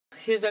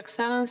His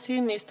Excellency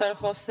Mr.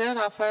 José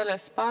Rafael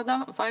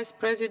Espada, Vice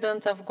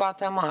President of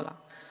Guatemala.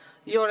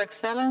 Your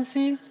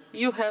Excellency,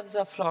 you have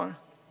the floor.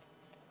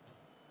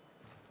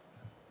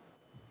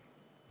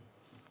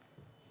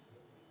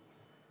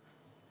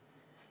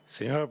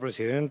 Señora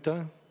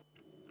Presidenta,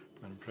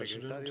 Madam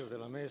President, secretarios de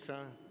la mesa,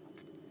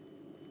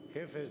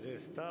 jefes de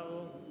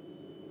Estado,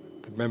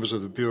 the members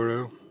of the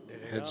Bureau,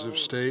 heads of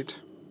state,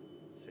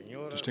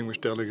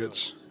 distinguished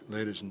delegates,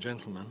 ladies and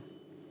gentlemen,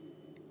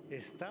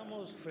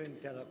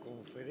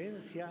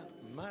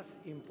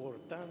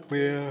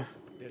 we're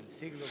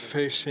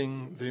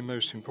facing the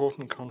most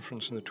important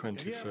conference in the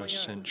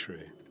 21st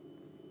century.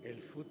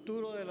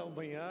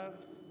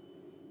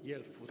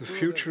 The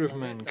future of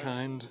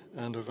mankind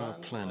and of our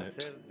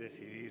planet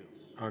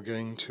are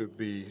going to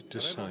be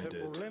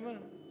decided.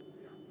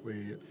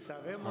 We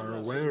are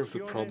aware of the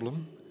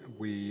problem.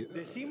 We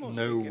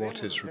know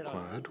what is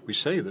required. We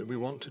say that we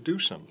want to do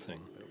something.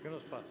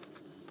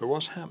 But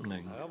what's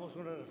happening?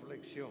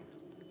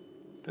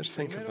 Let's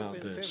think about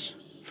this.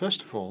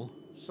 First of all,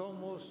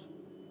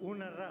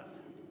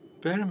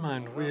 bear in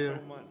mind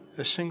we're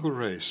a single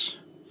race,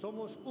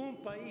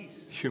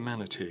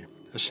 humanity,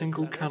 a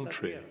single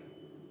country,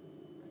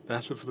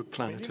 that of the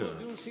planet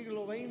Earth.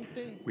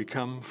 We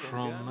come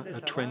from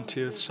a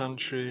 20th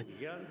century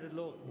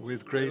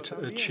with great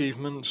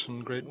achievements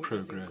and great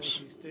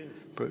progress,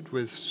 but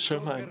with so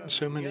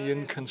many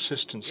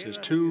inconsistencies,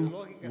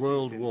 2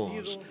 world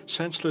wars,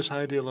 senseless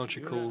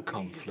ideological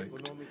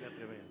conflict,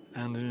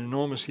 and an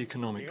enormous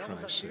economic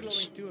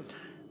crisis.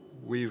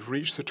 We've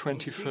reached the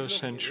 21st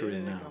century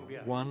now,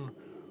 one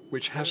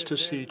which has to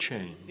see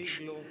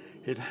change.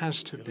 It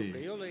has to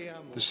be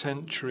the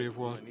century of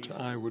what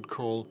I would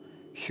call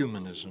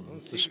humanism,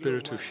 the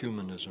spirit of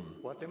humanism,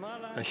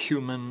 a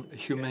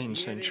humane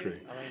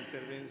century.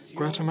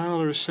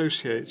 Guatemala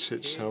associates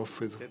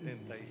itself with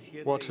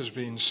what has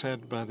been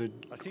said by the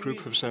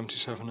Group of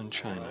 77 in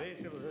China.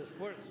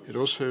 It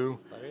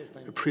also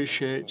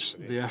appreciates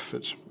the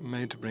efforts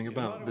made to bring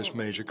about this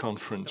major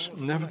conference.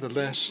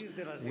 Nevertheless,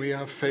 we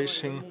are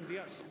facing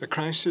a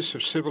crisis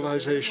of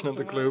civilization at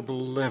the global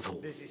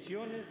level.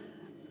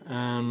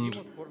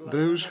 And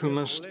those who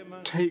must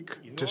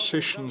take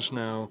decisions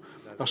now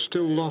are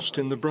still lost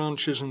in the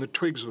branches and the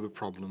twigs of the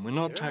problem. We're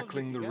not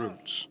tackling the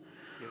roots.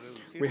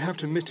 We have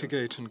to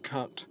mitigate and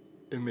cut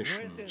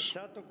emissions.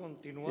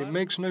 It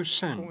makes no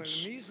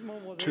sense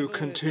to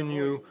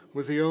continue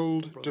with the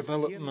old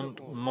development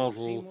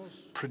model,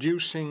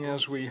 producing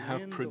as we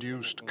have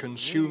produced,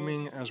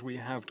 consuming as we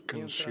have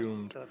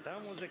consumed,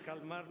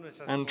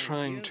 and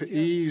trying to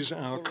ease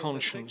our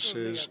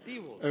consciences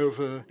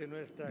over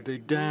the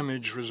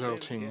damage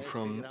resulting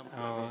from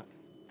our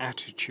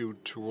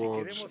attitude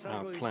towards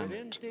our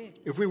planet.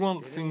 If we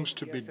want things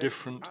to be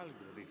different,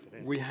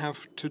 we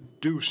have to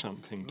do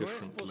something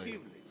differently.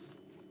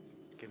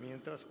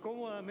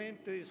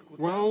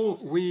 While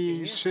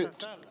we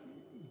sit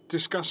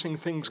discussing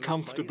things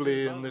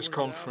comfortably in this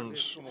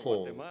conference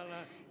hall,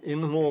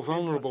 in the more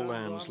vulnerable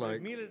lands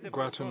like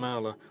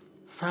Guatemala,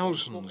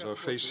 thousands are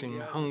facing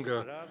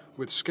hunger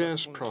with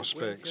scarce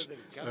prospects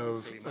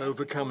of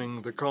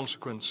overcoming the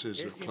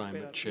consequences of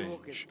climate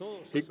change.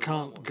 It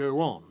can't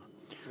go on.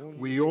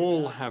 We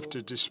all have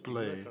to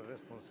display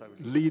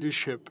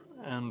leadership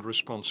and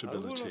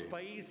responsibility.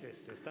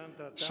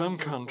 Some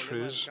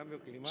countries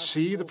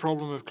see the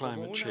problem of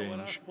climate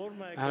change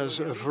as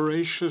a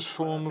voracious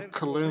form of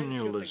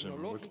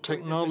colonialism, with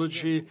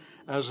technology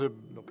as a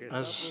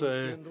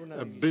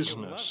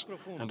business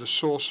and a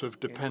source of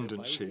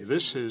dependency.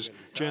 This is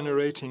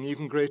generating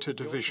even greater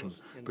division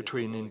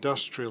between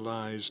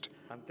industrialized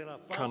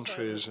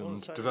countries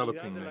and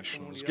developing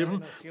nations.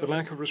 Given the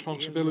lack of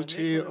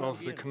responsibility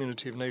of the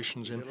community of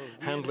nations in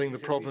handling the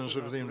problems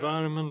of the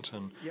environment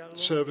and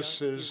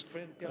services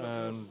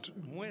and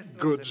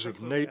goods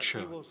of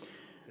nature,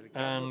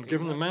 and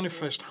given the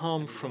manifest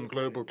harm from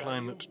global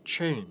climate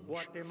change,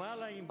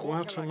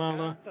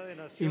 Guatemala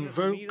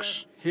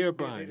invokes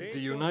hereby the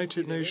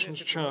United Nations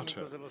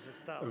Charter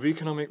of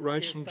Economic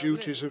Rights and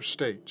Duties of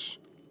States.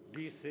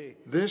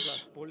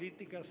 This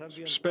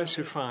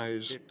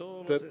specifies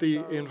that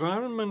the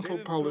environmental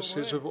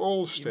policies of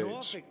all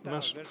states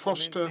must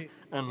foster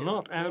and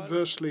not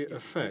adversely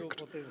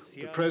affect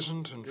the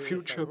present and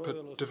future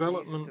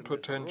development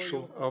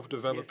potential of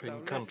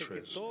developing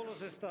countries.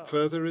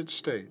 Further, it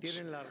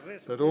states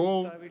that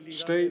all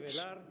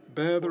states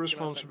bear the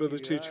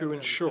responsibility to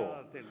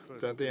ensure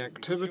that the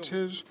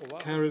activities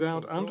carried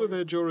out under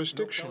their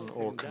jurisdiction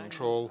or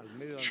control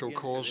shall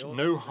cause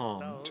no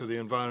harm to the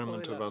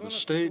environment of other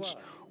states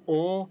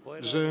or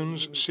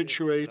zones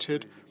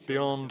situated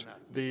beyond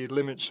the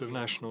limits of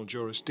national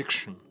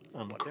jurisdiction,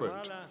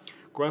 unquote.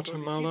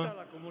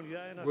 Guatemala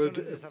would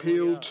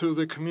appeal to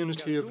the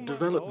community of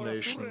developed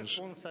nations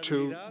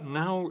to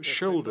now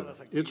shoulder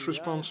its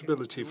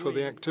responsibility for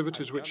the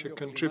activities which are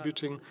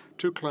contributing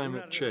to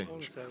climate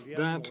change.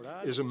 That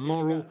is a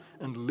moral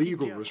and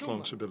legal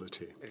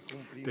responsibility.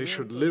 They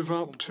should live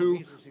up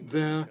to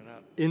their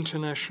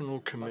international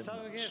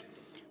commitments.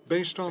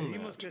 Based on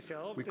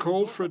that, we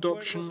call for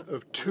adoption of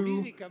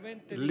two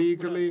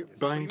legally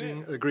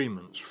binding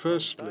agreements.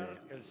 Firstly,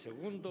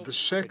 the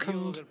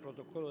second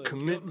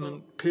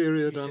commitment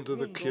period under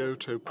the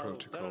Kyoto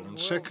Protocol, and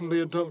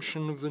secondly,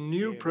 adoption of the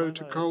new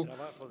protocol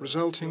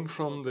resulting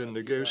from the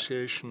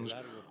negotiations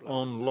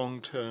on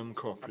long-term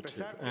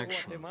cooperative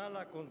action.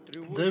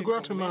 Though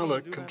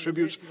Guatemala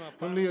contributes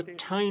only a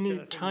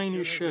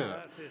tiny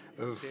share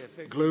of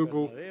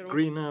global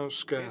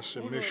greenhouse gas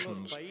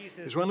emissions,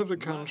 is one of the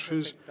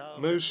countries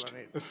most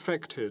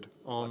affected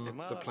on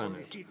the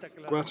planet.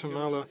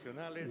 Guatemala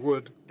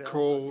would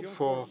call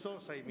for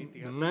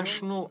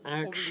national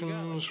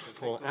actions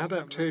for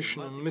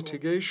adaptation and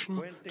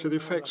mitigation to the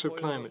effects of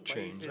climate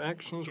change,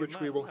 actions which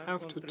we will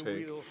have to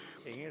take,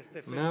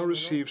 now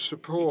receive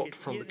support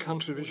from the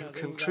countries which have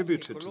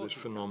contributed to this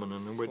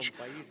phenomenon and which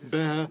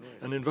bear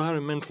an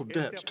environmental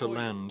debt to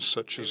lands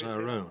such as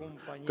our own.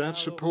 That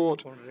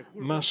support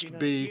must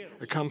be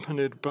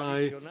accompanied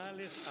by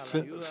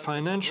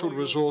financial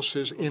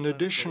resources in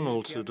addition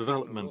to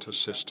development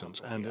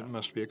assistance, and it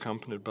must be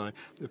accompanied by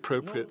the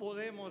appropriate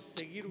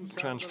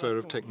transfer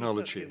of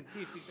technology.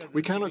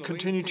 We cannot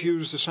continue to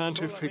use the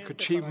scientific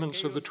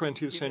achievements of the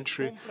 20th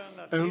century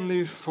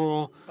only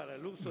for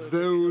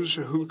those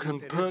who can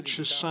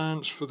purchase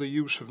science for the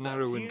use of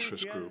narrow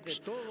interest groups.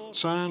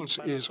 Science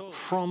is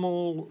from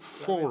all,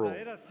 for all.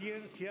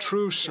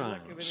 True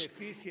science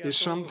is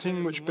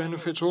something which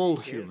benefits all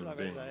human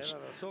beings.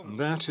 And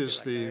that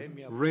is the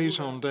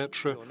raison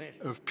d'etre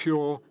of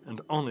pure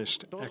and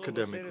honest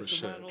academic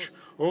research.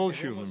 All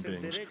human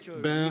beings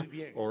bear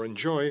or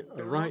enjoy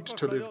a right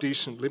to live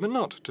decently, but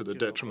not to the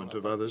detriment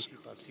of others,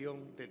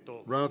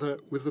 rather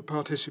with the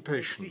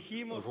participation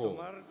of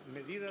all.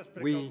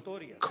 We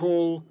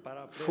call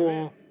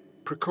for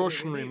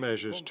precautionary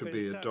measures to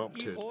be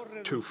adopted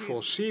to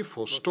foresee,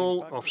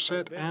 forestall,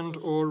 offset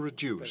and/or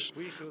reduce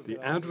the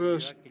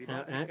adverse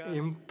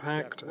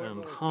impact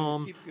and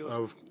harm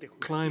of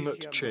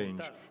climate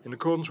change in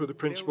accordance with the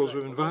principles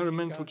of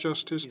environmental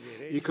justice,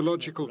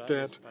 ecological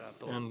debt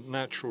and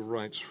natural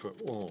rights for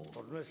all.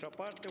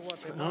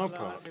 For our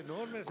part,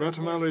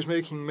 Guatemala is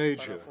making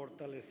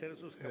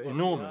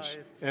enormous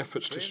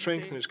efforts to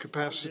strengthen its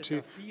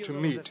capacity to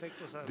meet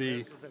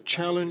the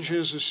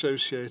challenges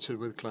associated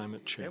with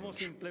climate change.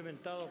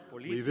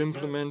 We've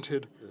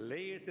implemented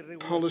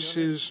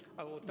policies,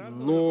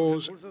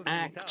 laws,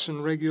 acts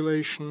and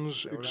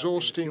regulations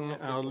exhausting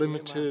our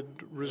limited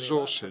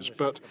resources,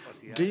 but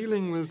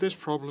dealing with this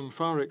problem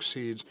far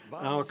exceeds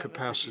our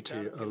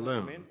capacity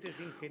alone.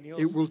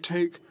 It will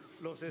take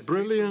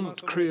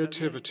brilliant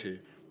creativity,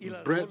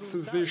 breadth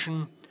of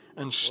vision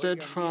and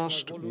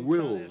steadfast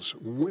wills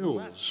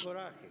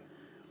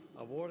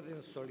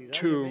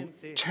to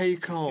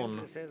take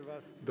on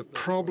the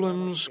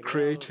problems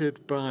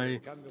created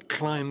by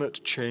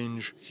climate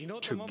change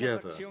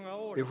together.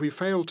 If we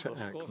fail to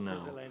act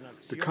now,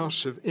 the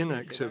costs of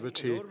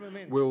inactivity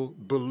will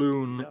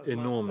balloon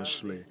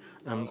enormously,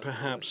 and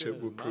perhaps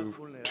it will prove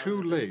too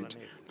late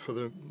for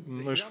the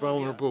most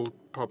vulnerable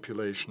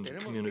populations and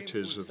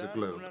communities of the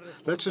globe.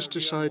 Let us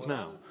decide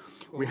now.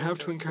 We have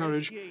to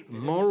encourage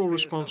moral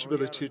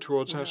responsibility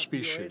towards our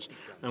species,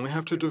 and we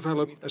have to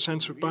develop a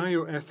sense of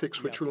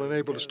bioethics which will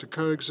enable us to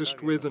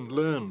coexist with and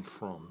learn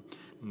from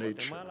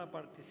nature.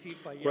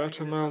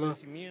 Guatemala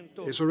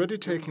is already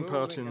taking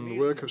part in the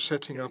work of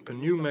setting up a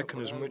new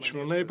mechanism which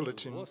will enable it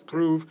to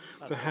improve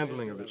the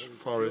handling of its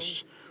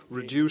forests,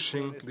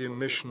 reducing the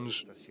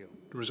emissions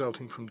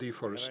resulting from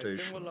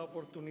deforestation.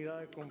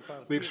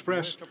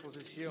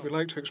 We'd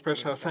like to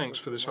express our thanks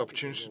for this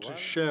opportunity to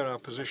share our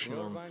position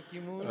on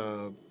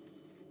the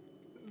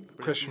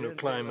question of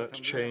climate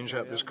change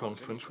at this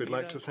conference. We'd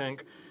like to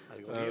thank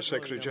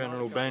Secretary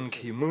General Ban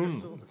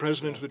Ki-moon, the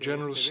President of the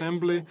General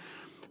Assembly,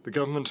 the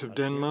Government of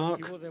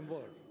Denmark,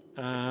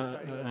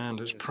 and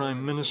its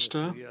Prime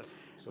Minister,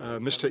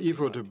 Mr.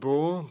 Ivo de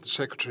Boer, the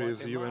Secretary of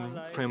the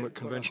UN Framework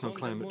Convention on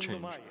Climate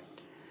Change.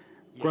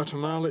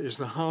 Guatemala is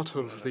the heart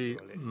of the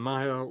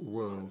Maya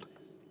world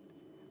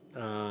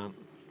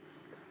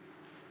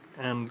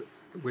and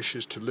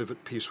wishes to live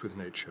at peace with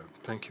nature.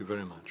 Thank you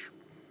very much.